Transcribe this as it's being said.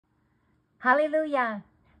Hallelujah.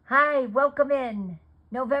 Hi, welcome in.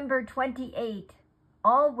 November 28.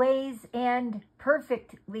 Always and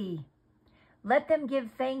perfectly. Let them give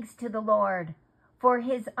thanks to the Lord for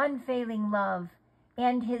his unfailing love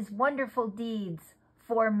and his wonderful deeds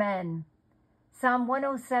for men. Psalm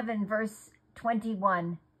 107, verse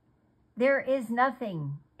 21. There is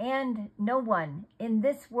nothing and no one in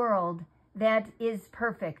this world that is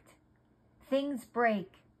perfect. Things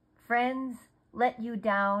break, friends let you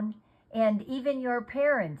down, and even your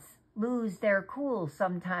parents lose their cool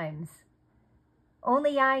sometimes.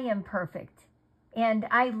 Only I am perfect, and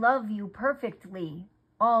I love you perfectly,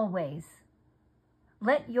 always.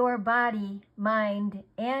 Let your body, mind,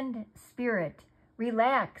 and spirit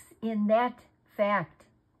relax in that fact.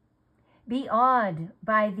 Be awed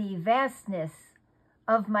by the vastness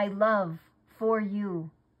of my love for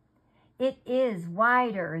you. It is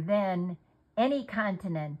wider than any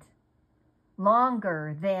continent,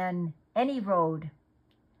 longer than any road,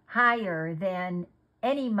 higher than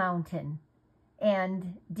any mountain,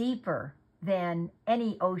 and deeper than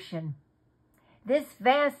any ocean. This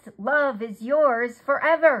vast love is yours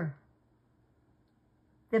forever.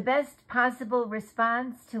 The best possible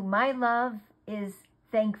response to my love is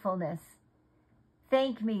thankfulness.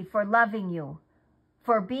 Thank me for loving you,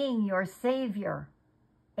 for being your Savior,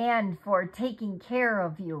 and for taking care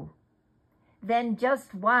of you. Then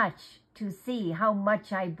just watch to see how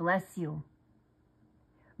much I bless you.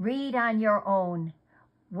 Read on your own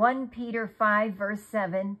 1 Peter 5, verse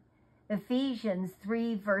 7, Ephesians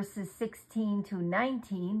 3, verses 16 to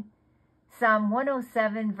 19, Psalm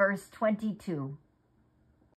 107, verse 22.